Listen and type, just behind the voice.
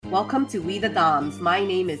Welcome to We the Doms. My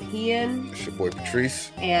name is Ian. It's your boy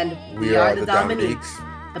Patrice. And we are the Dominiques,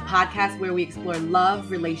 the podcast where we explore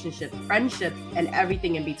love, relationships, friendships, and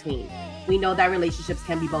everything in between. We know that relationships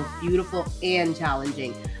can be both beautiful and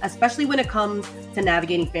challenging, especially when it comes to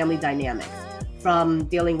navigating family dynamics. From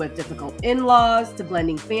dealing with difficult in-laws to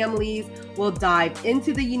blending families, we'll dive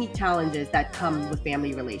into the unique challenges that come with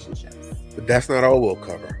family relationships. But that's not all we'll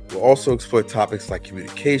cover. We'll also explore topics like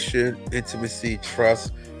communication, intimacy,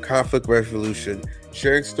 trust, conflict resolution,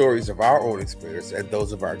 sharing stories of our own experience and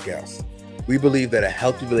those of our guests. We believe that a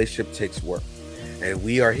healthy relationship takes work, and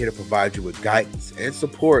we are here to provide you with guidance and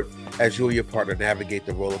support as you and your partner navigate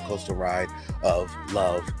the roller coaster ride of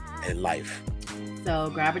love and life. So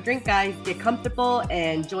grab a drink, guys, get comfortable,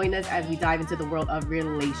 and join us as we dive into the world of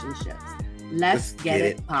relationships. Let's get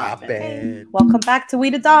it poppin'. Welcome back to We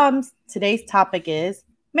the Doms. Today's topic is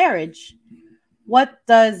marriage. What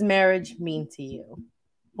does marriage mean to you?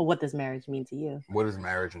 Well, what does marriage mean to you? What is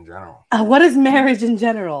marriage in general? What is marriage in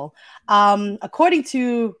general? According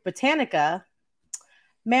to Britannica,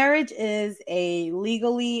 marriage is a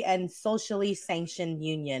legally and socially sanctioned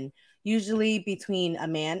union, usually between a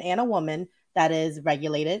man and a woman, that is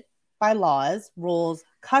regulated by laws, rules,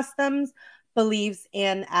 customs, beliefs,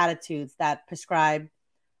 and attitudes that prescribe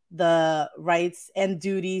the rights and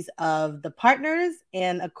duties of the partners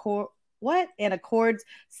and accords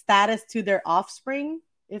status to their offspring,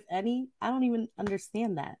 if any. I don't even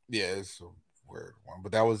understand that. Yeah, it's a weird one,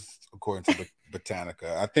 but that was according to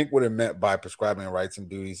Britannica. I think what it meant by prescribing rights and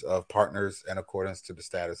duties of partners in accordance to the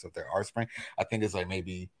status of their offspring, I think it's like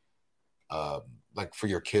maybe like for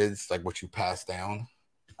your kids, like what you pass down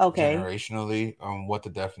generationally, what the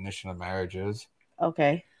definition of marriage is.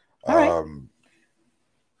 Okay. All right.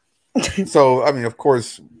 So, I mean, of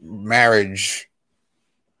course, marriage,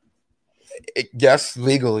 yes,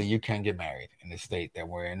 legally you can get married in the state that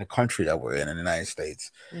we're in, the country that we're in the United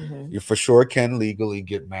States. Mm-hmm. You for sure can legally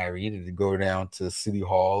get married and go down to City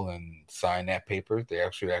Hall and sign that paper. They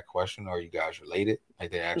ask you that question, are you guys related?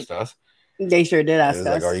 Like they asked us. They sure did ask us.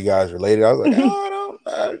 Like, are you guys related? I was like, oh,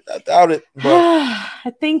 I doubt it. But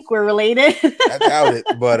I think we're related. I doubt it.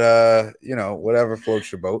 But, whatever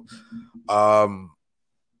floats your boat.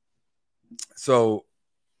 So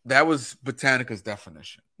that was Britannica's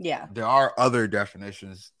definition. Yeah. There are other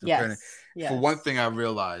definitions. Yes. For one thing, I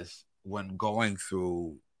realized when going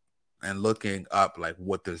through and looking up, like,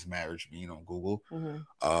 what does marriage mean on Google?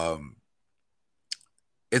 Mm-hmm.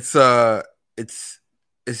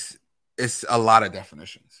 It's a lot of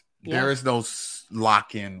definitions. Yeah. There is no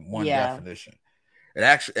lock-in one definition. It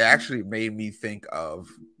actually made me think of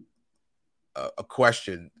a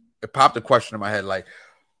question. It popped a question in my head, like,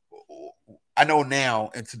 I know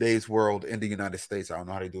now in today's world in the United States, I don't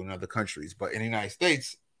know how they do in other countries, but in the United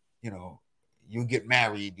States, you get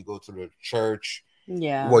married, you go to the church.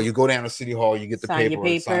 Yeah. Well, you go down to City Hall, you get the sign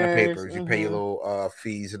paper, sign the papers, you pay your little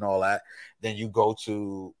fees and all that. Then you go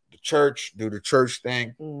to the church, do the church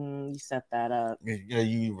thing. You set that up.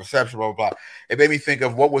 You reception, blah, blah, blah. It made me think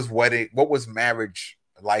of what was marriage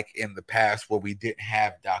like in the past where we didn't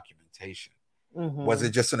have documentation. Mm-hmm. Was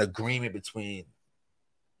it just an agreement between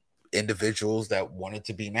individuals that wanted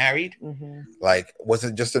to be married? Mm-hmm. Like, was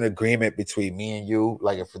it just an agreement between me and you?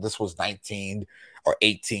 Like, if this was 19 or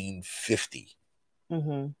 1850.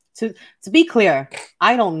 Mm-hmm. To be clear,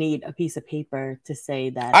 I don't need a piece of paper to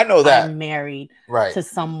say that I know that I'm married right. to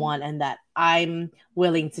someone and that I'm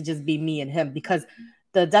willing to just be me and him, because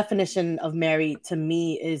the definition of married to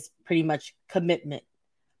me is pretty much commitment,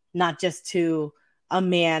 not just to a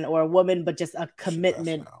man or a woman, but just a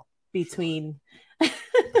commitment between.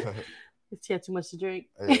 She had too much to drink.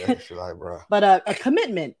 Yeah, like, bro. But a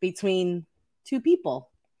commitment between two people.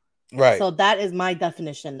 Right. So that is my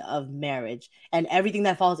definition of marriage. And everything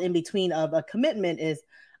that falls in between of a commitment is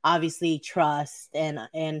obviously trust and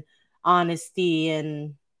honesty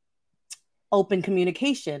and open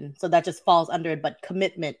communication. So that just falls under it. But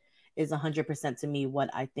commitment is 100% to me what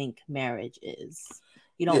I think marriage is.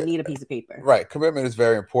 You don't need a piece of paper. Right. Commitment is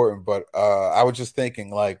very important. But I was just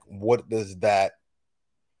thinking, like, what did that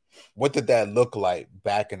look like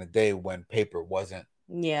back in the day when paper wasn't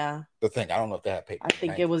the thing? I don't know if they had paper. I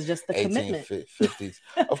think it was just the commitment. 1850s.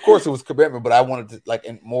 Of course it was commitment, but I wanted to, like,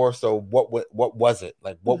 and more so what was it?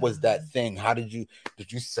 Like, what was that thing? How did you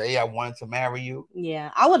say I wanted to marry you?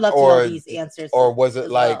 Yeah, I would love to know these answers. Or was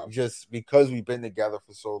it like just because we've been together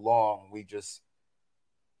for so long, we just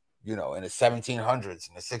in the 1700s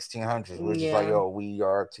and the 1600s, we're just like, yo, we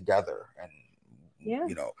are together, and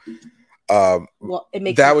well, it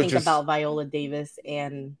makes me think about Viola Davis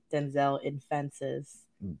and Denzel in Fences,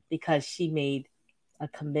 because she made a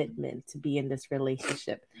commitment to be in this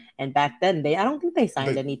relationship. And back then, I don't think they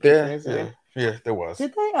signed any papers. Yeah, there was.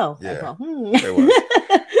 Did they? Oh, yeah, well, there was.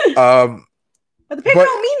 But the paper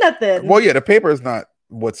don't mean nothing. Well, yeah, the paper is not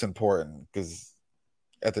what's important, because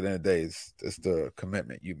at the end of the day, it's the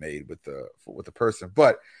commitment you made with the person.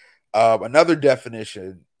 But another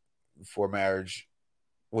definition for marriage,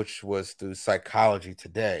 which was through Psychology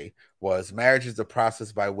Today, was marriage is the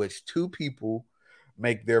process by which two people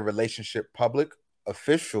make their relationship public,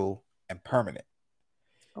 official, and permanent.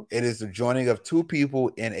 Okay. It is the joining of two people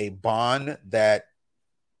in a bond that,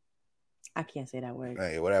 I can't say that word.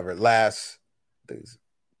 Whatever, lasts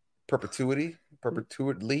perpetuity,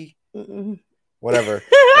 whatever.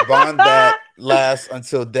 A bond that lasts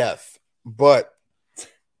until death. But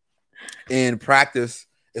in practice,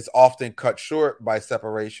 it's often cut short by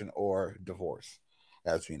separation or divorce,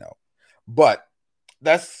 as we know. But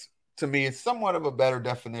that's, to me, it's somewhat of a better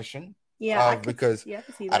definition. Yeah, because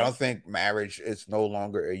I don't think marriage is no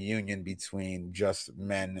longer a union between just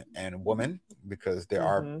men and women, because there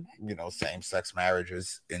are, same-sex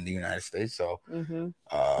marriages in the United States. So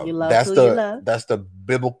that's the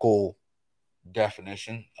biblical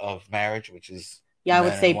definition of marriage, which is I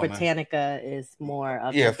would say Britannica is more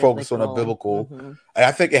of focused on a biblical. And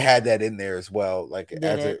I think it had that in there as well, like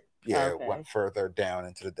it went further down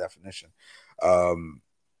into the definition.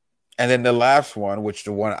 And then the last one, which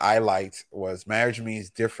the one I liked, was marriage means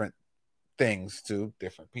different things to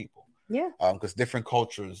different people. Yeah. Because different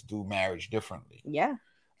cultures do marriage differently. Yeah.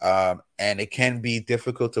 And it can be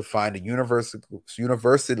difficult to find a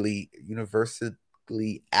universally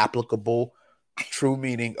applicable true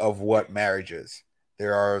meaning of what marriage is.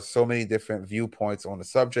 There are so many different viewpoints on the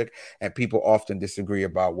subject, and people often disagree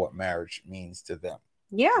about what marriage means to them.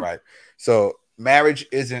 Yeah. Right. So marriage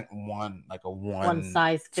isn't one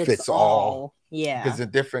size fits all. Yeah. Because in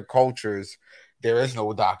different cultures, there is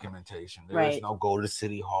no documentation. There is no go to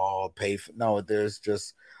City Hall, pay for. No, there's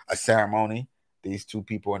just a ceremony. These two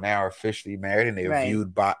people are now officially married, and they're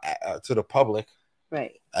viewed by to the public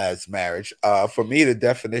as marriage. For me, the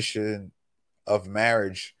definition of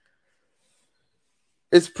marriage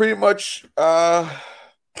is pretty much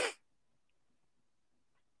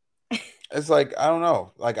it's like, I don't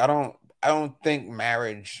know. Like, I don't think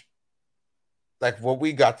marriage, like what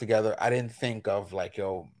we got together, I didn't think of like,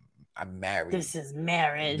 yo, I'm married. This is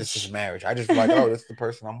marriage. I just like, oh, this is the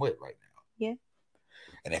person I'm with right now. Yeah.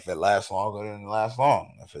 And if it lasts longer, then it lasts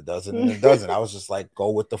long. If it doesn't, then it doesn't. I was just like,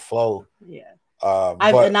 go with the flow. Yeah.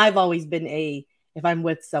 I've always been if I'm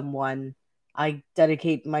with someone, I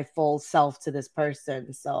dedicate my full self to this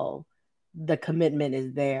person. So the commitment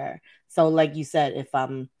is there. So like you said,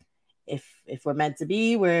 if we're meant to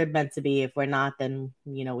be, we're meant to be. If we're not, then,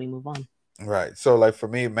 we move on. Right. So like for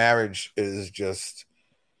me, marriage is just,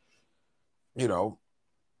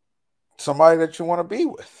 somebody that you want to be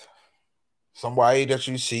with, somebody that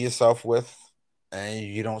you see yourself with, and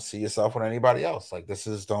you don't see yourself with anybody else. Like, this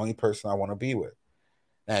is the only person I want to be with.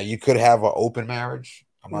 Now, you could have an open marriage.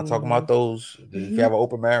 I'm not talking about those. If you have an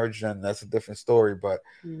open marriage, then that's a different story. But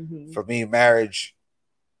for me, marriage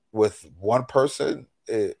with one person,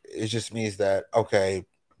 it just means that, okay,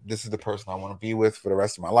 this is the person I want to be with for the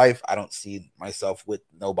rest of my life. I don't see myself with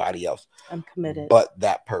nobody else. I'm committed. But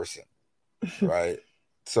that person, right?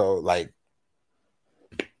 So, like,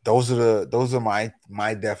 those are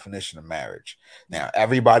my definition of marriage. Now,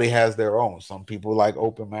 everybody has their own. Some people like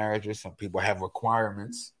open marriages. Some people have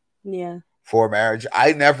requirements. Yeah. For marriage.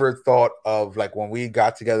 I never thought of, like, when we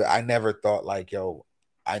got together, I never thought like, yo,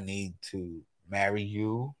 I need to marry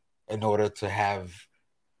you in order to have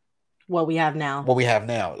what we have now.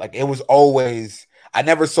 Like, it was always, I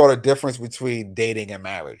never saw the difference between dating and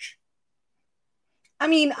marriage. I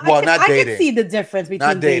mean, I can see the difference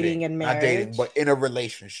between dating and marriage. Not dating, but in a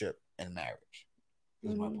relationship and marriage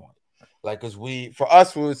is my point. Like, because for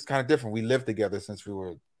us, it was kind of different. We lived together since we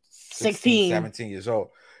were 16, 17 years old.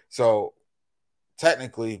 So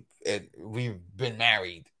technically, we've been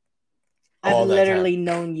married. I've literally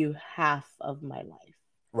known you half of my life.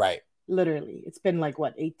 Right. Literally. It's been like,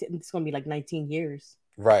 what, 18? It's going to be like 19 years.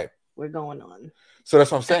 Right. We're going on. So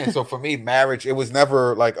that's what I'm saying. So for me, marriage, it was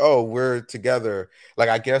never like, oh, we're together. Like,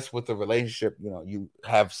 I guess with the relationship, you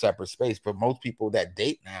have separate space. But most people that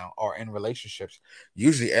date now are in relationships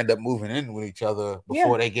usually end up moving in with each other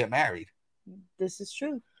before they get married. This is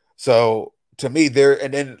true. So to me,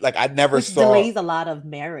 I never saw. Delays a lot of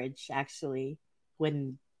marriage, actually,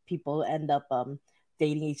 when people end up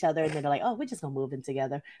dating each other and then they're like, oh, we're just gonna move in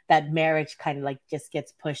together. That marriage kind of like just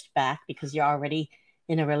gets pushed back because you're already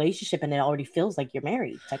in a relationship and it already feels like you're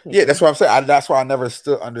married, technically. Yeah, that's what I'm saying. That's why I never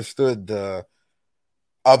understood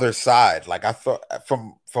other side. Like I thought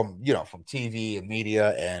from from TV and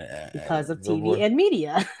media because of TV and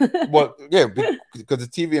media. Well, yeah, because the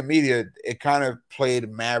TV and media, it kind of played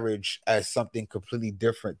marriage as something completely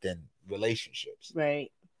different than relationships.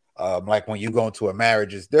 Right. Like when you go into a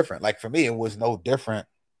marriage, it's different. Like for me, it was no different.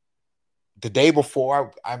 The day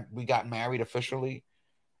before we got married officially,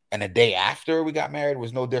 and the day after we got married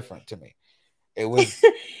was no different to me. It was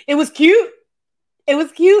it was cute. It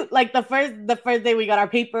was cute. Like the first day we got our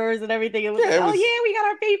papers and everything. It was we got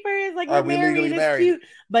our papers. Like we're married. It's cute.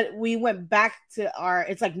 But we went back to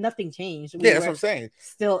it's like nothing changed. That's what I'm saying.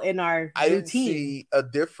 Still in our routine. I didn't see a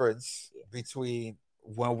difference between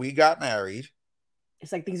when we got married.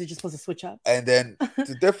 It's like things are just supposed to switch up. And then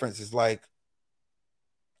the difference is like,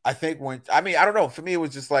 I think I don't know. For me, it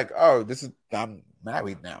was just like, oh, I'm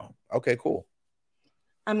married now. Okay, cool.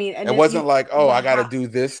 I mean, and it wasn't like, oh, I got to do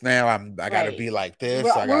this now. I got to be like this.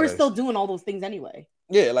 We were still doing all those things anyway.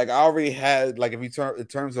 Yeah, like I already had, like, if you turn in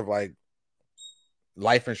terms of like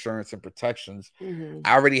life insurance and protections,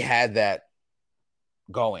 I already had that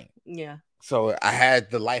going. Yeah. So I had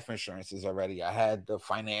the life insurances already. I had the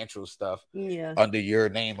financial stuff under your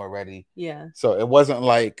name already. Yeah. So it wasn't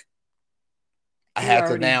like I had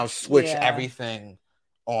to now switch everything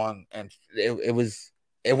on, and it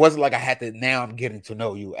wasn't like I had to, now I'm getting to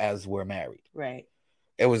know you as we're married. Right.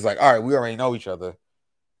 It was like, all right, we already know each other.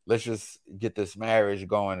 Let's just get this marriage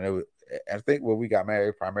going. I think we got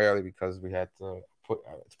married primarily because we had to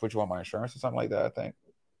put you on my insurance or something like that, I think.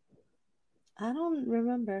 I don't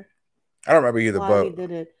remember. I don't remember either, but we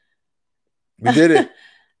did it. We did it.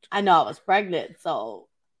 I know I was pregnant, so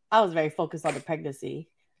I was very focused on the pregnancy.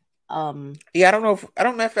 Yeah, I don't know. I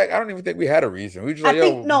don't even think we had a reason. We just like,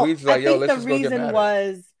 let's just go get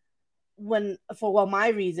married. My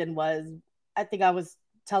reason was, I think I was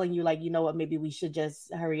telling you, like, you know what, maybe we should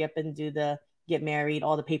just hurry up and get married,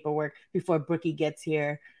 all the paperwork before Brookie gets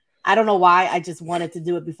here. I don't know why. I just wanted to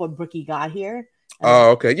do it before Brookie got here.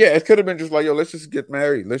 Oh, okay. Yeah, it could have been just like, let's just get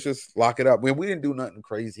married. Let's just lock it up. We didn't do nothing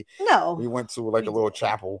crazy. No. We went to like a little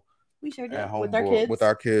chapel. We sure did. With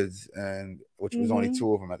our kids, and which was only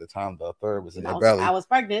two of them at the time. The third was in their belly. I was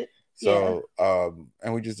pregnant. So,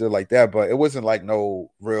 and we just did like that, but it wasn't like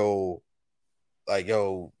no real, like,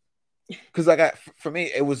 because for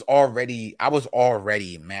me, I was already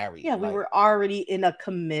married. Yeah, we were already in a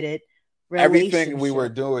committed relationship. Everything we were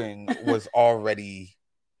doing was already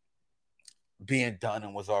being done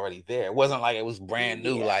and was already there. It wasn't like it was brand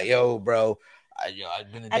new. Like, bro,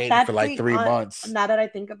 I've been dating for like 3 months. Now that I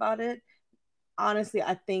think about it, honestly,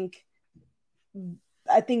 I think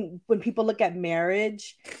when people look at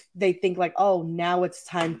marriage, they think like, oh, now it's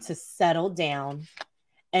time to settle down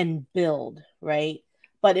and build, right?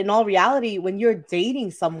 But in all reality, when you're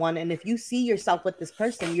dating someone, and if you see yourself with this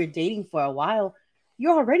person, you're dating for a while,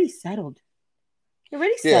 you're already settled. You're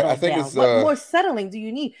already settled down. What more settling do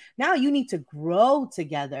you need? Now you need to grow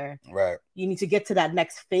together. Right. You need to get to that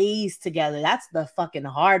next phase together. That's the fucking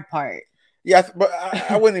hard part. Yeah, but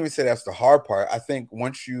I wouldn't even say that's the hard part. I think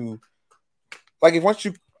once you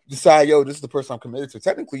decide, this is the person I'm committed to,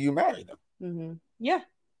 technically you marry them. Mm-hmm. Yeah,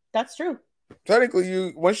 that's true.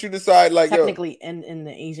 Technically, once you decide, like, in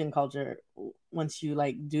the Asian culture, once you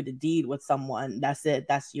like do the deed with someone, that's it.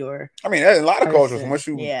 That's your. I mean, in a lot of cultures, once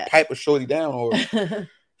you pipe a shorty down or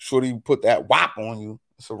shorty put that whop on you,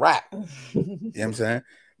 it's a wrap. You know what I'm saying?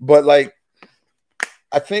 But like,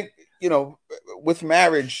 I think with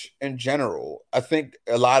marriage in general, I think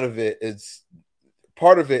a lot of it is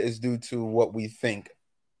part of it is due to what we see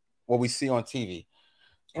on TV,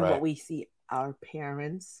 and what we see our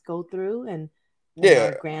parents go through, and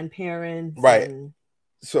our grandparents, right?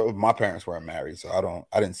 So my parents weren't married, so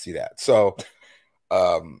I didn't see that. So,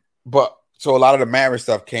 but a lot of the marriage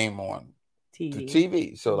stuff came on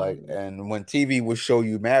TV. So like, and when TV would show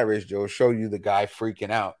you marriage, they'll show you the guy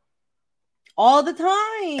freaking out all the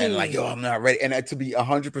time, and like, I'm not ready. And to be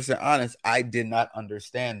 100% honest, I did not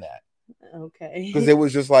understand that. Okay. Because it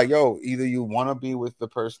was just like, either you want to be with the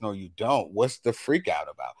person or you don't. What's the freak out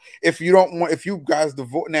about? If you guys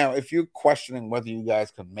divorce now, if you're questioning whether you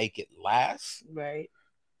guys can make it last, right?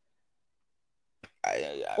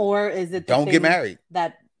 Or is it don't get married?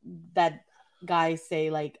 That guys say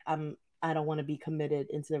like, I don't want to be committed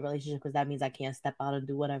into the relationship because that means I can't step out and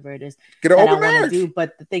do whatever it is get an open marriage. Do.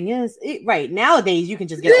 But the thing is, right nowadays you can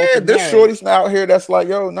just get open there's shorties out here that's like,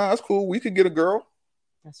 that's cool. We could get a girl.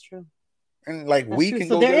 That's true. And like that's we true. Can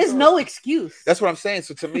so go there is no excuse. That's what I'm saying.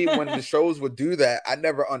 So to me, when the shows would do that, I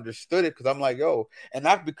never understood it because I'm like, and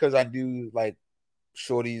not because I knew like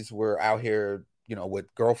shorties were out here,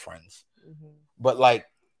 with girlfriends, but like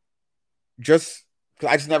I just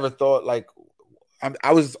never thought like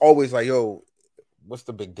I was always like, yo, what's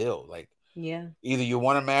the big deal? Like, yeah, either you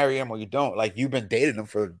want to marry him or you don't. Like, you've been dating him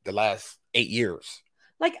for the last 8 years.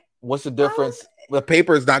 like, what's the difference? The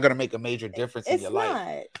paper is not going to make a major difference in your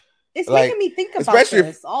life. It's like, making me think about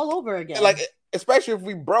this all over again. Like, especially if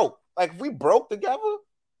we broke. Like, if we broke together,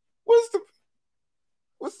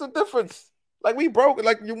 what's the difference? Like, we broke.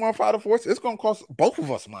 Like, you want to file divorce? It's going to cost both of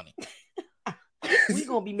us money. We're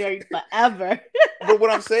going to be married forever. But what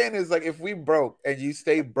I'm saying is, like, if we broke and you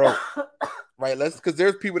stay broke, right? Because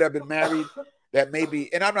there's people that have been married that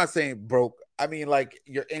maybe, and I'm not saying broke. I mean, like,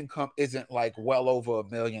 your income isn't like well over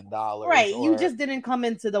 $1 million. Right. You just didn't come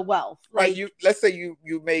into the wealth. Right. Let's say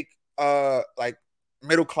you make like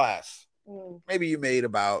middle class. Maybe you made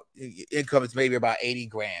about, income is maybe about 80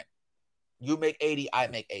 grand. You make 80, I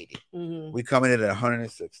make 80. Mm-hmm. We coming in at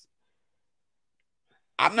 160.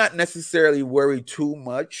 I'm not necessarily worried too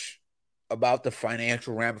much about the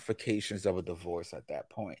financial ramifications of a divorce at that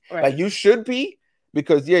point. Right. Like, you should be,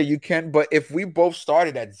 because you can. But if we both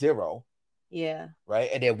started at 0, right,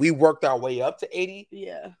 and then we worked our way up to 80,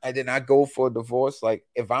 and then I go for a divorce, like,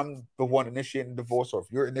 if I'm the one initiating divorce, or if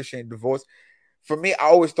you're initiating divorce, for me, I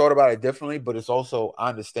always thought about it differently. But it's also, I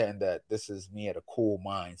understand that this is me at a cool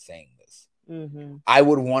mind saying this. Mm-hmm. I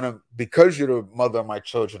would want to, because you're the mother of my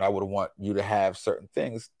children, I would want you to have certain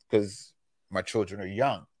things because my children are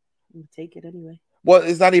young. You take it anyway. Well,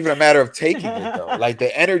 it's not even a matter of taking it, though. Like,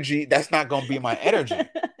 the energy, that's not going to be my energy.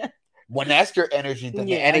 When that's your energy, then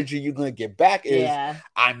the energy you're going to get back is,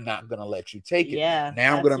 I'm not going to let you take it. Yeah,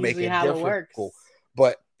 now I'm going to make it different. Cool.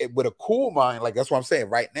 But with a cool mind, like, that's what I'm saying.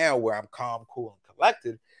 Right now, where I'm calm, cool, and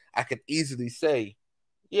collected, I could easily say,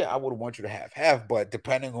 I would want you to have half. But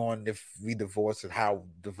depending on if we divorce and how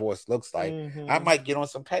divorce looks like, I might get on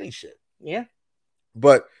some petty shit. Yeah.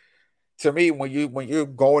 But to me, when you're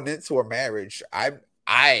going into a marriage,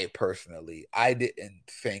 I personally, I didn't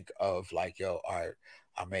think of like, yo, all right,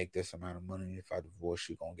 I make this amount of money. If I divorce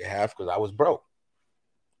you, gonna get half, because I was broke.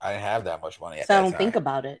 I didn't have that much money. So I don't think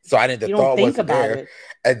about it. So I didn't. The thought wasn't there.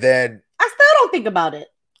 And then I still don't think about it.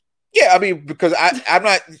 Yeah, I mean, because I'm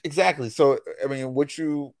not exactly. So I mean, what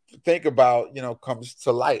you think about, comes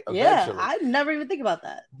to light eventually. Yeah, I never even think about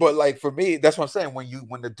that. But like, for me, that's what I'm saying.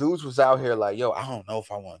 When the dudes was out here like, yo, I don't know if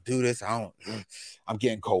I want to do this. I'm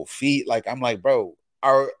getting cold feet. Like, I'm like, bro,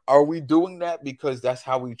 are we doing that because that's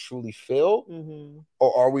how we truly feel,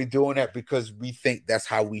 or are we doing that because we think that's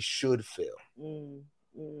how we should feel?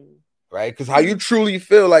 Right? Because how you truly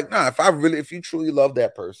feel, like, if you truly love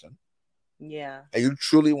that person. Yeah. And you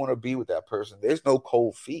truly want to be with that person, there's no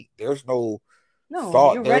cold feet. There's no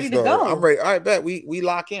thought. You're ready to go. I'm ready. All right, bet we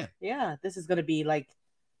lock in. Yeah, this is gonna be like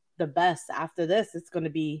the best. After this,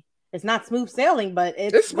 it's not smooth sailing, but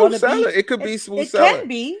it's smooth sailing. It could be smooth sailing. It can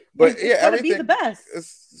be. But it's gonna be the best.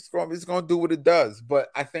 It's gonna do what it does. But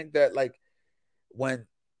I think that, like, when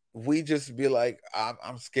we just be like,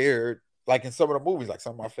 I'm scared, like in some of the movies, like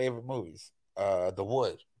some of my favorite movies, The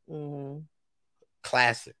Wood.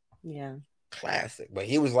 Classic. Yeah. Classic. But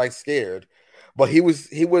he was like scared, but he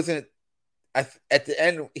wasn't at the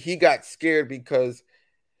end. He got scared because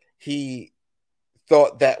he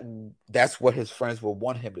thought that's what his friends would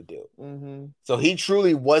want him to do. So he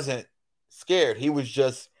truly wasn't scared. He was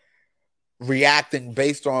just reacting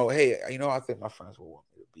based on, hey, I think my friends would want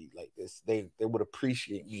me to be like this. They would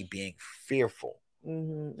appreciate me being fearful.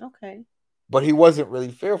 Okay. But he wasn't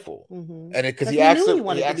really fearful. And because he asked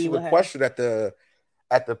the question at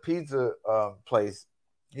the pizza place,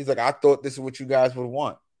 he's like, I thought this is what you guys would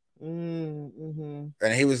want. And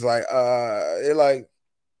he was like, they're like,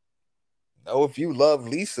 no, if you love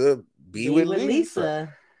Lisa, be with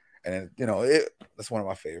Lisa. And that's one of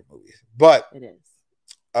my favorite movies. But it is.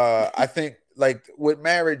 I think, like, with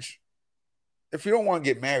marriage, if you don't want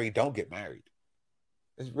to get married, don't get married.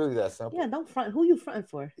 It's really that simple. Yeah, don't front. Who you fronting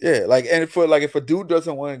for? Yeah, like, and if a dude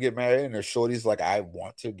doesn't want to get married and a shorty's like, I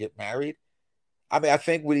want to get married, I mean, I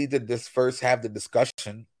think we need to first have the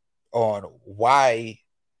discussion on why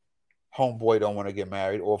homeboy don't want to get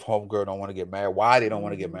married, or if homegirl don't want to get married, why they don't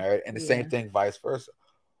want to get married, and the same thing vice versa.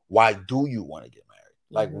 Why do you want to get married?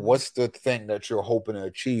 Like, what's the thing that you're hoping to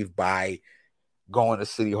achieve by going to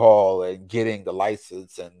City Hall and getting the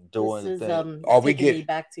license and doing the thing? Are we getting me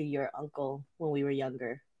back to your uncle when we were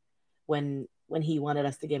younger, when he wanted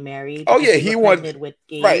us to get married? Oh yeah, he wanted with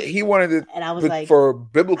Gabe, right. He wanted it, and I was like, for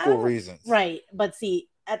biblical reasons, right? But see,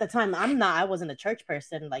 at the time, I wasn't a church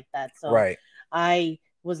person like that, so I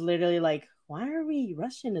was literally like, why are we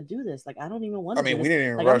rushing to do this? Like, I don't even want I to do mean, this. we didn't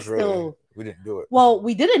even like, rush. Really, we didn't do it. Well,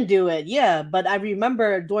 we didn't do it, yeah. But I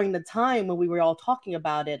remember during the time when we were all talking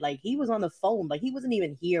about it, like he was on the phone, like he wasn't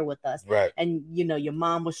even here with us, right? And your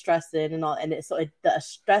mom was stressing and all, and the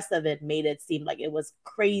stress of it made it seem like it was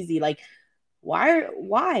crazy. Like,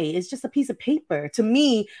 why? It's just a piece of paper. To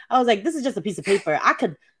me, I was like, this is just a piece of paper. I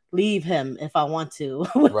could leave him if I want to,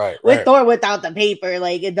 with or without the paper.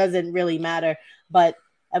 Like, it doesn't really matter. But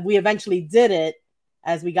we eventually did it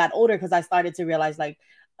as we got older, because I started to realize, like,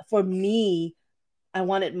 for me, I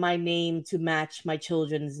wanted my name to match my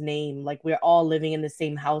children's name. Like, we're all living in the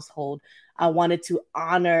same household. I wanted to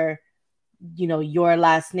honor, your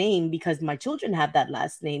last name, because my children have that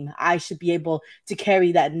last name. I should be able to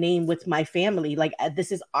carry that name with my family. Like,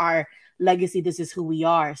 this is our legacy. This is who we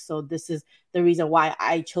are. So this is the reason why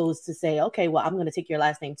I chose to say, okay, well, I'm going to take your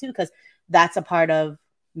last name too, because that's a part of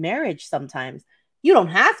marriage. Sometimes you don't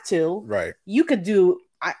have to. Right. You could do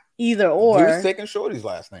either or. Dude's taking Shorty's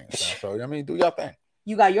last name. So, I mean, do your thing.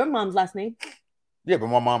 You got your mom's last name. Yeah, but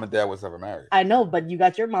my mom and dad was never married. I know, but you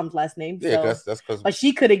got your mom's last name. Yeah, so. that's because. But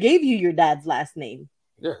she could have gave you your dad's last name.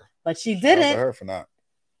 Yeah, but she didn't. Shout out to her for not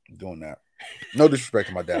doing that. No disrespect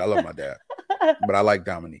to my dad. I love my dad, but I like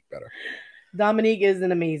Dominique better. Dominique is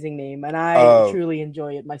an amazing name, and I truly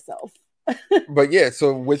enjoy it myself. But yeah,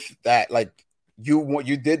 so with that, like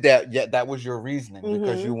you did that. Yeah, that was your reasoning,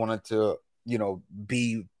 because you wanted to,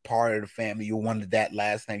 be part of the family. You wanted that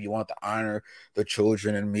last name. You wanted to honor the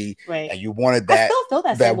children and me, right? And you wanted that. I still feel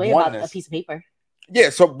that same way about a piece of paper. Yeah.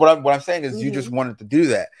 So what I'm saying is, you just wanted to do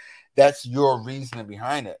that. That's your reasoning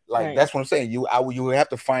behind it. Like, right. That's what I'm saying. You would have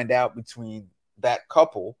to find out between that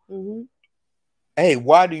couple. Hey,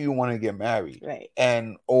 why do you want to get married? Right.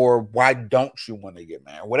 Or why don't you want to get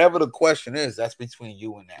married? Whatever the question is, that's between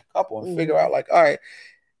you and that couple, and figure out, like, all right.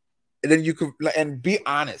 And then you could, and be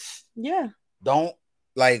honest. Yeah. Don't,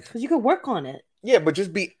 like, because you could work on it. Yeah, but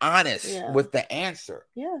just be honest with the answer.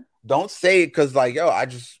 Yeah. Don't say it because, like, yo,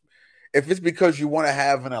 if it's because you want to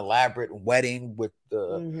have an elaborate wedding with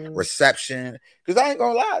the reception, because I ain't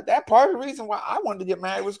gonna lie, that part of the reason why I wanted to get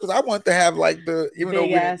married was because I wanted to have, like, party.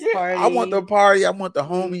 I want the party, I want the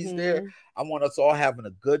homies there, I want us all having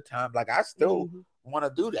a good time. Like, I still want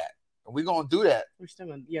to do that, and we're gonna do that. We're still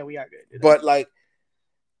gonna, we are good. But, like,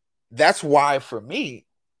 that's why for me,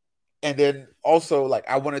 and then also, like,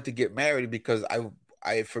 I wanted to get married because I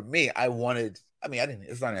wanted. I mean, I didn't.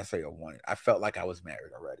 It's not necessarily a wanted. I felt like I was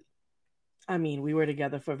married already. I mean, we were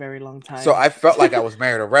together for a very long time. So I felt like I was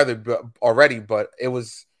married already, but it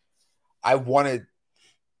was. I wanted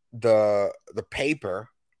the paper,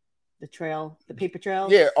 the paper trail.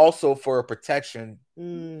 Yeah, also for a protection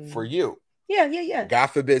for you. Yeah. God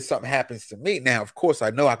forbid something happens to me. Now, of course,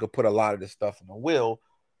 I know I could put a lot of this stuff in the will,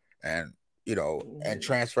 and and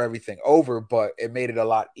transfer everything over, but it made it a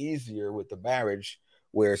lot easier with the marriage,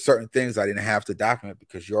 where certain things I didn't have to document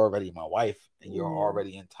because you're already my wife and you're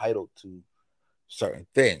already entitled to certain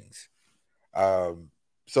things.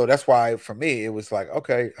 So that's why for me, it was like,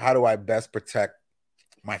 okay, how do I best protect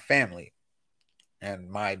my family and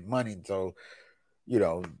my money? So, in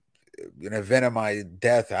the event of my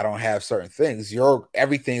death, I don't have certain things.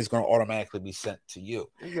 Everything is going to automatically be sent to you,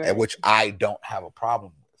 right. Which I don't have a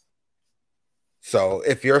problem with. So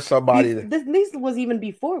if you're somebody, this was even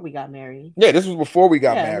before we got married. Yeah, this was before we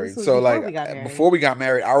got married. So, like, before we got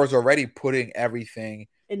married, I was already putting everything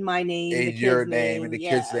in my name, in your name, and the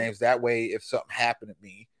kids' names. That way, if something happened to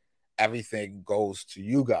me, everything goes to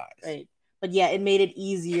you guys. Right. But yeah, it made it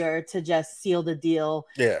easier to just seal the deal.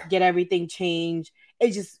 Yeah. Get everything changed.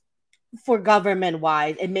 It just, for government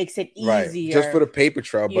wise, it makes it easier. Right. Just for the paper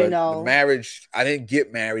trail. But the marriage, I didn't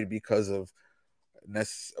get married because of. And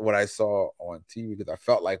that's what I saw on TV, because I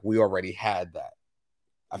felt like we already had that.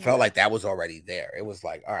 I felt like that was already there. It was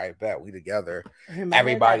like, all right, bet we together.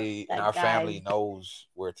 Everybody in our family knows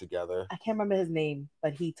we're together. I can't remember his name,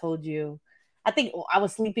 but he told you. I think I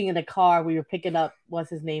was sleeping in a car. We were picking up,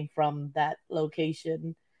 what's his name, from that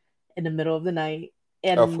location in the middle of the night.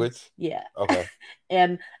 And Elfwitz? Yeah. Okay.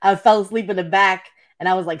 And I fell asleep in the back. And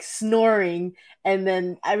I was like snoring. And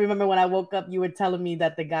then I remember when I woke up, you were telling me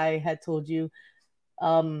that the guy had told you,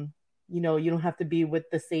 you don't have to be with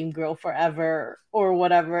the same girl forever or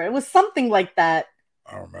whatever. It was something like that.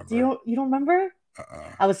 I don't remember. You don't remember?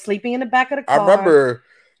 I was sleeping in the back of the car. I remember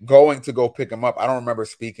going to go pick him up. I don't remember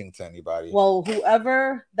speaking to anybody. Well,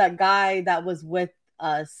 whoever that guy that was with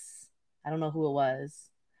us, I don't know who it was.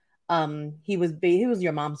 He was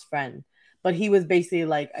your mom's friend, but he was basically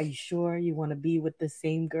like, "Are you sure you want to be with the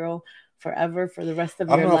same girl forever for the rest of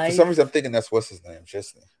your life?" For some reason, I'm thinking that's what's his name,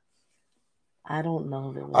 Chesney. I don't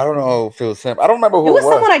know if it was. I don't know if it was him. I don't remember who it was.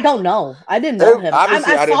 Someone I don't know. I didn't know him.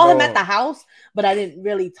 I saw him at the him. house, but I didn't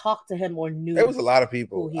really talk to him or knew. It was a lot of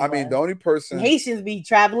people. I mean, the only person Haitians be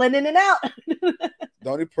traveling in and out. The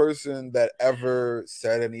only person that ever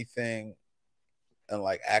said anything and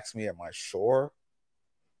like asked me, am I sure?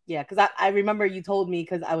 Yeah, because I remember you told me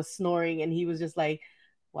because I was snoring and he was just like,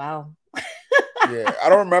 wow. Yeah, I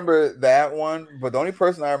don't remember that one, but the only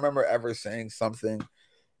person I remember ever saying something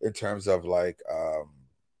in terms of like, are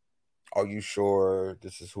you sure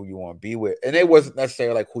this is who you want to be with? And it wasn't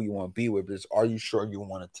necessarily like who you want to be with, but it's, are you sure you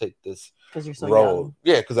want to take this because you're so road? Young.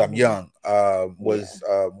 Yeah, because I'm young.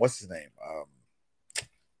 What's his name?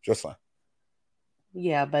 Jocelyn.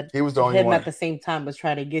 Yeah, but he was the only one at the same time was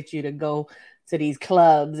trying to get you to go to these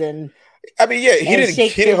clubs and. I mean, yeah, he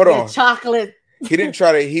didn't hold on. Chocolate. He didn't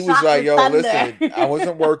try to. He was like, "Yo, listen, I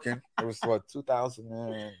wasn't working. It was what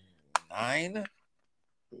 2009."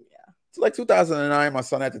 It's like 2009. My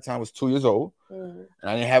son at the time was 2 years old, and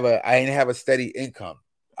I didn't have a steady income.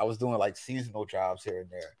 I was doing like seasonal jobs here and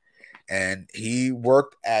there, and he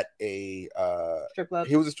worked at a strip club.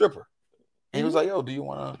 He was a stripper. And he was like, "Yo, do you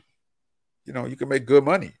want to? You know, you can make good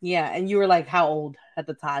money." Yeah, and you were like, how old at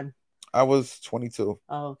the time? I was 22.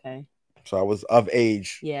 Oh, okay. So I was of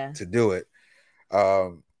age. To do it.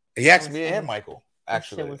 He asked me and Michael.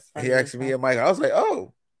 Actually, he asked me and Michael. I was like,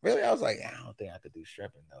 "Oh, really?" I was like, "I don't think I could do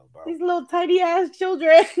stripping though, bro." These little tiny ass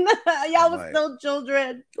children. Y'all was still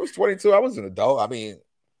children. I was 22. I was an adult. I mean,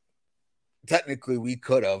 technically, we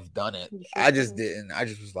could have done it. I just didn't. I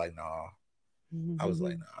just was like, "Nah." I was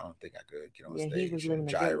like, "No, I don't think I could get on stage and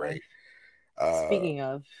gyrate." Speaking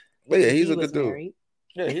of, but yeah, he's a good dude. Married.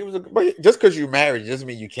 Yeah, he was. But just because you're married doesn't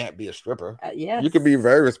mean you can't be a stripper. Yeah, you can be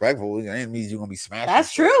very respectful. It means you're gonna be smashing.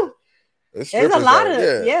 That's true. There's a lot of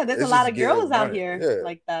there's a lot of girls out here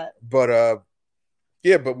like that. But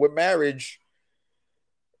but with marriage,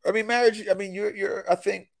 I mean, you're. I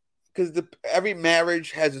think because every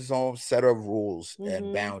marriage has its own set of rules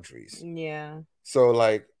and boundaries. Yeah. So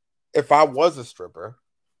like, if I was a stripper,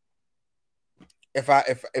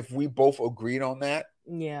 if we both agreed on that.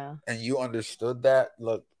 Yeah. And you understood that,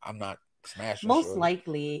 look, I'm not smashing. Most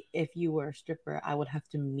likely, if you were a stripper, I would have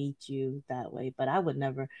to meet you that way, but I would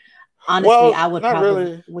never. Honestly, I would probably.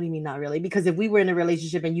 Really. What do you mean, not really? Because if we were in a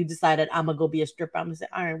relationship and you decided I'm gonna go be a stripper, I'm gonna say,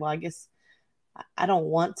 all right, well, I guess I don't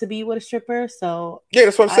want to be with a stripper, so yeah,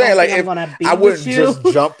 that's what I'm saying. Like, if I wouldn't just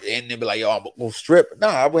jump in and be like, yo, I'm gonna strip. No,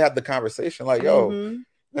 I would have the conversation like, yo,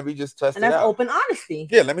 let me just test it out. And that's open honesty.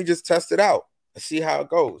 Yeah, let me just test it out. See how it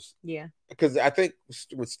goes. Yeah. Because I think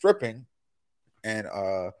with stripping and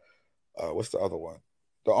what's the other one?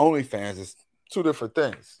 The OnlyFans is two different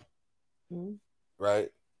things. Right?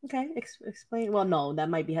 Okay. Explain. Well, no, that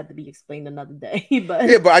might have to be explained another day. But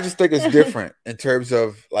yeah, but I just think it's different in terms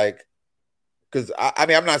of like, because I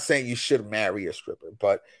mean, I'm not saying you should marry a stripper,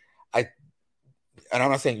 but and I'm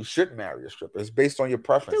not saying you shouldn't marry a stripper. It's based on your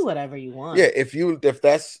preference. Do whatever you want. Yeah, if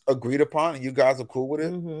that's agreed upon and you guys are cool with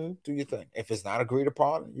it, do your thing. If it's not agreed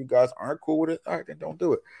upon and you guys aren't cool with it, all right, then don't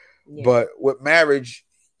do it. Yeah. But with marriage,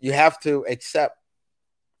 you have to accept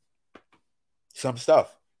some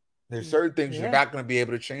stuff. There's certain things you're not going to be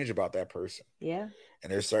able to change about that person. Yeah.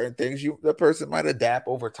 And there's certain things the person might adapt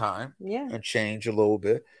over time. Yeah. And change a little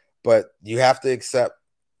bit. But you have to accept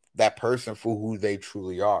that person for who they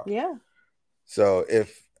truly are. Yeah. So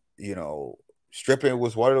if, stripping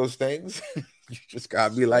was one of those things, you just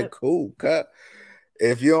gotta be like, cool, cut.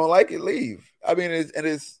 If you don't like it, leave. I mean,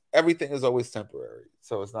 everything is always temporary.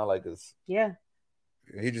 So it's not like it's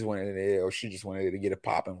he just went in there or she just went in there to get it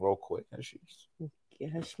popping real quick. And she just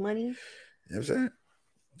get her money. You know what I'm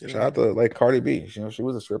saying? Shout out to like Cardi B. She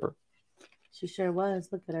was a stripper. She sure was.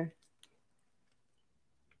 Look at her.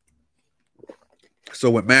 So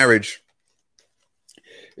with marriage,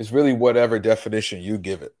 it's really whatever definition you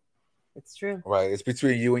give it. It's true. Right. It's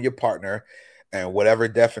between you and your partner, and whatever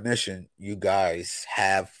definition you guys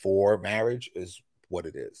have for marriage is what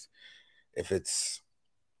it is. If it's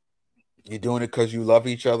you're doing it because you love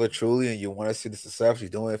each other truly and you want to see the success, you're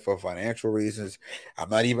doing it for financial reasons. I'm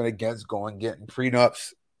not even against getting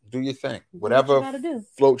prenups. Do your thing. Whatever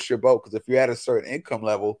floats your boat. Because if you're at a certain income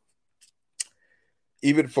level,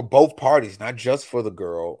 even for both parties, not just for the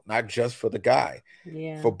girl, not just for the guy,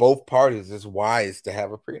 for both parties, it's wise to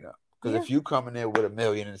have a prenup. Because if you coming in with $1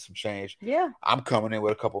 million and some change, I'm coming in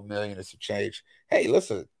with a couple million and some change. Hey,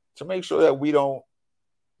 listen, to make sure that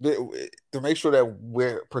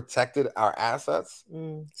we're protected our assets,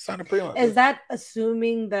 sign a prenup. Is that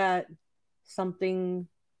assuming that something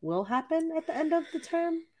will happen at the end of the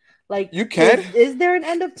term? Like you can. Is there an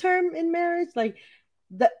end of term in marriage? Like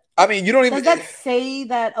I mean, you don't even. Does that say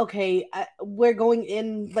that, okay, we're going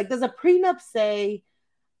in, like, does a prenup say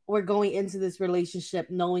we're going into this relationship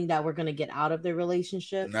knowing that we're going to get out of the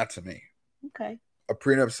relationship? Not to me. Okay. A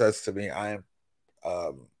prenup says to me, I am,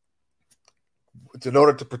 in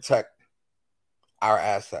order to protect our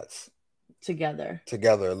assets together,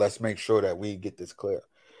 let's make sure that we get this clear.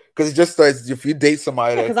 Because it just says if you date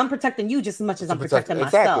somebody, because I'm protecting you just as much as I'm protecting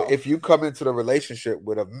myself. Exactly. If you come into the relationship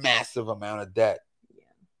with a massive amount of debt,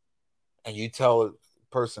 and you tell a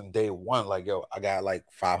person day one, like, yo, I got like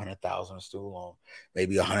 500,000 student loan,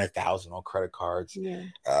 maybe 100,000 on credit cards. Yeah.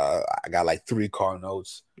 I got like 3 car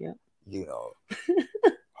notes. Yeah. You know,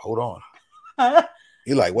 hold on.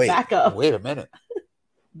 You're like, wait a minute.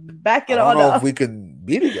 Back it on up. I don't know up. if we can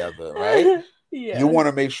be together, right? Yeah. You want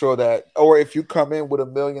to make sure that, or if you come in with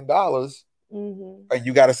 $1 million and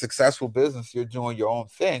you got a successful business, you're doing your own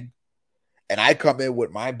thing, and I come in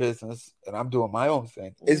with my business and I'm doing my own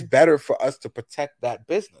thing, it's better for us to protect that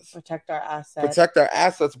business. Protect our assets. Protect our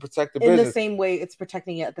assets and protect the business. In the same way, it's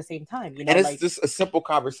protecting it at the same time. You know, and it's just a simple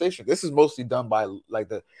conversation. This is mostly done by like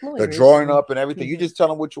the drawing up and everything. You just tell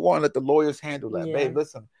them what you want. Let the lawyers handle that. Yeah. Babe,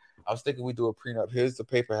 listen, I was thinking we do a prenup. Here's the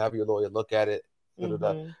paper. Have your lawyer look at it.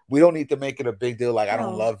 We don't need to make it a big deal. Like, I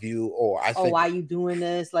don't love you, or I think, why are you doing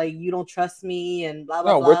this? Like, you don't trust me, and blah,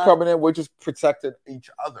 blah, blah. No, we're coming in. We're just protecting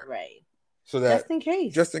each other. Right. So that just in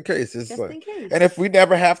case. It's just like, in case. And if we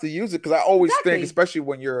never have to use it, because I always think, especially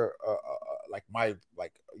when you're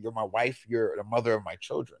you're my wife, you're the mother of my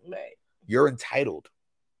children. Right. You're entitled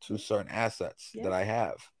to certain assets that I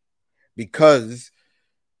have because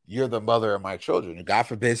you're the mother of my children. God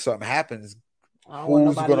forbid something happens.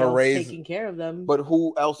 Who's going to raise taking care of them? But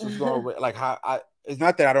who else is going to like? It's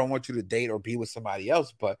not that I don't want you to date or be with somebody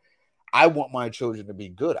else, but I want my children to be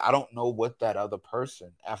good. I don't know what that other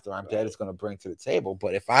person after I'm dead is going to bring to the table,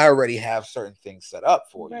 but if I already have certain things set up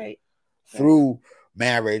for you through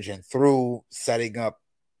marriage and through setting up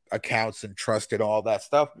accounts and trust and all that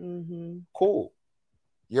stuff, cool.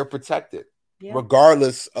 You're protected,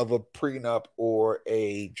 regardless of a prenup or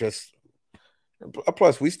a just.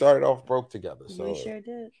 Plus, we started off broke together, so we sure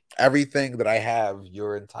did. Everything that I have,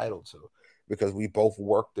 you're entitled to because we both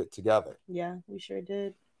worked it together. Yeah, we sure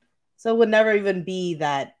did. So it would never even be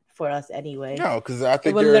that for us anyway. No, because I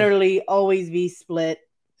think it would literally always be split.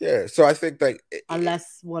 Yeah, so I think like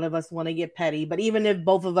unless one of us want to get petty, but even if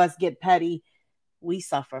both of us get petty, we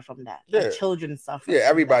suffer from that. Yeah. Our children suffer. Yeah,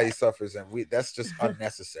 everybody suffers, and that's just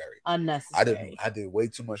unnecessary. Unnecessary. I did way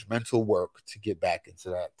too much mental work to get back into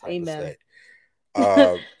that type of state.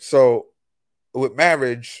 So with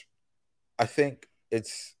marriage, I think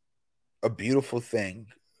it's a beautiful thing,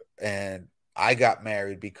 and I got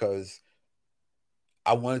married because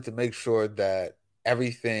I wanted to make sure that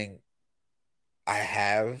everything I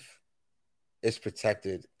have is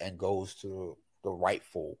protected and goes to the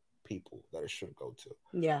rightful people that it should go to.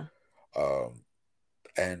 Yeah.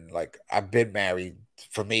 And like, I've been married,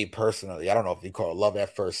 for me personally, I don't know if you call it love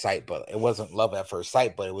at first sight, but it wasn't love at first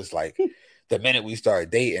sight, but it was like the minute we started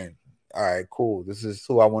dating, all right, cool, this is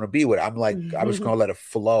who I want to be with. I'm like, I'm just gonna let it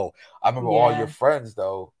flow. I remember all your friends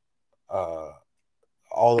though,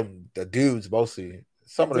 all of the dudes mostly.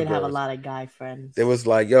 Some of the girls have a lot of guy friends. It was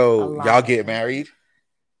like, yo, y'all get married.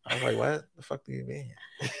 I was like, what the fuck do you mean?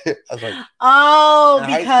 I was like, oh,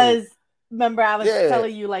 because remember I was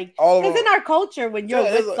telling you, like, it's in our culture when you're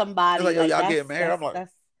with somebody. Like, yo, y'all getting married. I'm like,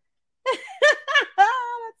 that's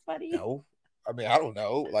funny. No, I mean, I don't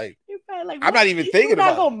know. Like, like I'm not even thinking about.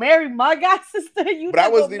 You're not gonna marry my god sister. But I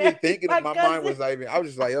wasn't even thinking. My mind was not even. I was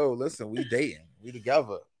just like, yo, listen, we dating, we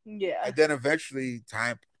together. Yeah. And then eventually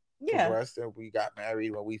time progressed, and we got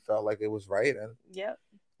married when we felt like it was right. And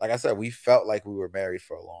like I said, we felt like we were married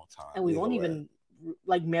for a long time. And we weren't even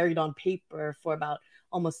like married on paper for about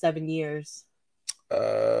almost 7 years.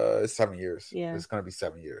 It's 7 years. Yeah. It's gonna be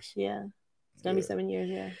 7 years. Yeah. It's gonna be 7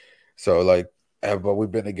 years, So like, but we've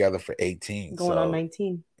been together for 18. Going on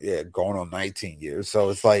 19. Yeah, going on 19 years. So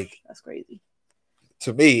it's like, that's crazy.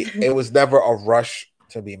 To me, it was never a rush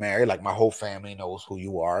to be married. Like, my whole family knows who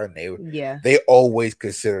you are, and they always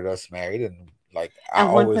considered us married. And like,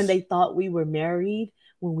 at one point they thought we were married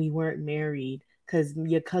when we weren't married, because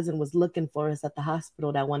your cousin was looking for us at the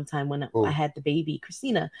hospital that one time when I had the baby,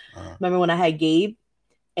 Christina. Remember when I had Gabe,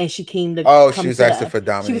 and she came to she was asking for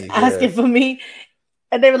Dominique. She was asking for me,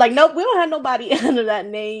 and they were like, nope, we don't have nobody under that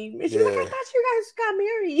name. And she was like, I thought you guys got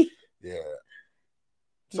married. Yeah.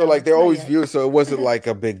 So like, they always view it, so it wasn't like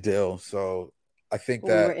a big deal. So I think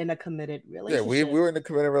that we were in a committed relationship. Yeah, we were in a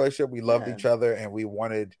committed relationship. We loved each other, and we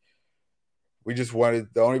wanted We just wanted,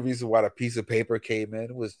 the only reason why the piece of paper came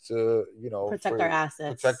in was to, protect our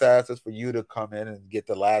assets. Protect the assets for you to come in and get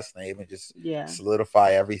the last name and just Yeah.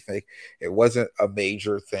 solidify everything. It wasn't a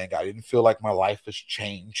major thing. I didn't feel like my life has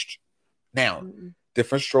changed. Now,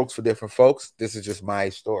 different strokes for different folks. This is just my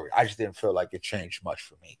story. I just didn't feel like it changed much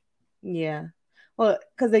for me. Yeah. Well,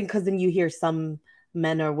 because then you hear some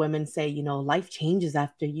men or women say, life changes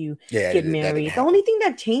after you get married. The only thing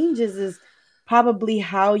that changes is probably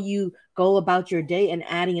how you go about your day and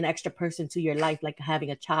adding an extra person to your life, like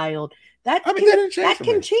having a child. That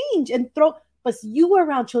can change and throw. But you were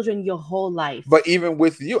around children your whole life. But even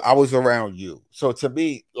with you, I was around you. So to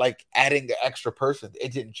me, like adding the extra person,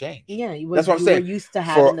 it didn't change. Yeah, that's what I'm saying. You were used to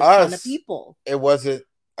having a ton of people. It wasn't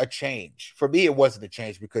a change. For me, it wasn't a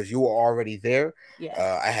change because you were already there.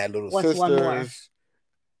 Yeah. I had little sisters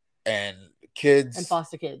and kids and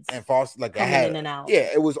foster kids and like coming I had in and out. Yeah,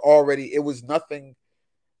 it was nothing.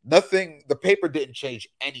 The paper didn't change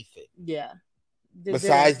anything. Yeah.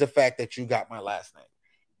 Besides the fact that you got my last name.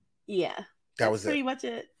 Yeah. That was pretty much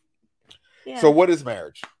it. Yeah. So what is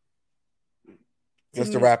marriage?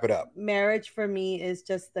 Just to wrap it up. Marriage for me is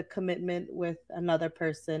just the commitment with another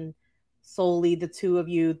person, solely the two of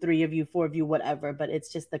you, three of you, four of you, whatever. But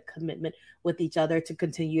it's just the commitment with each other to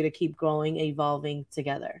continue to keep growing, evolving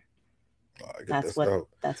together. That's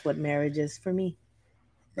what marriage is for me.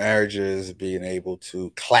 Marriage is being able to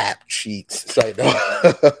clap cheeks. I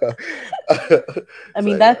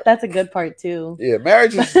mean, that's a good part too. Yeah,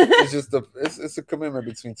 marriage is just it's a commitment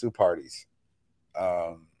between two parties.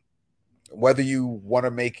 Whether you want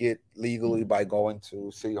to make it legally by going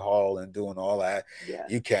to City Hall and doing all that,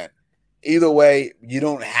 you can. Either way, you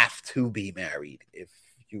don't have to be married. If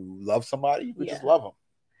you love somebody, you can just love them.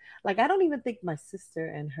 Like, I don't even think my sister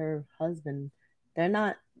and her husband, they're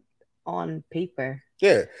not on paper.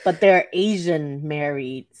 Yeah. But they're Asian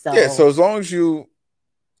married. So so as long as you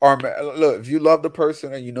are, look, if you love the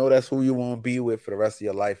person and you know that's who you want to be with for the rest of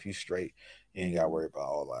your life, you straight. You ain't got to worry about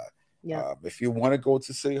all that. Yeah. If you want to go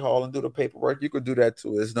to City Hall and do the paperwork, you could do that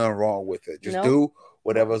too. There's nothing wrong with it. Just do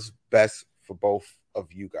whatever's best for both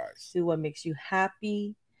of you guys. Do what makes you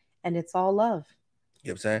happy, and it's all love. You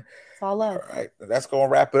know what I'm saying? It's all love. All right. That's going to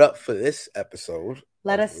wrap it up for this episode.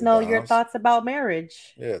 Let us know your thoughts about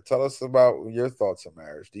marriage. Yeah. Tell us about your thoughts on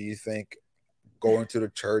marriage. Do you think going to the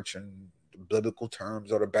church and biblical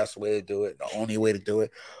terms are the best way to do it, the only way to do it?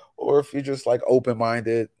 Or if you're just like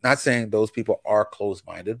open-minded, not saying those people are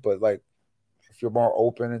closed-minded, but like if you're more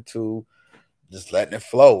open into just letting it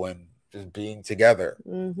flow and just being together,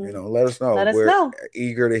 let us know. We're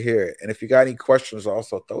eager to hear it. And if you got any questions,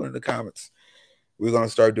 also throw it in the comments. We're going to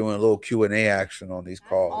start doing a little Q&A action on these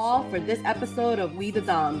calls. That's all for this episode of We the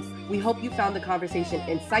Doms. We hope you found the conversation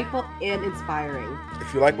insightful and inspiring.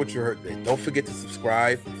 If you like what you heard, don't forget to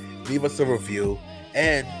subscribe, leave us a review,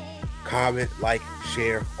 and comment, like,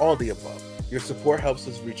 share, all the above. Your support helps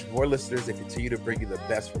us reach more listeners and continue to bring you the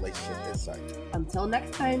best relationship insight. Until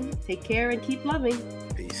next time, take care and keep loving.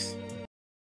 Peace.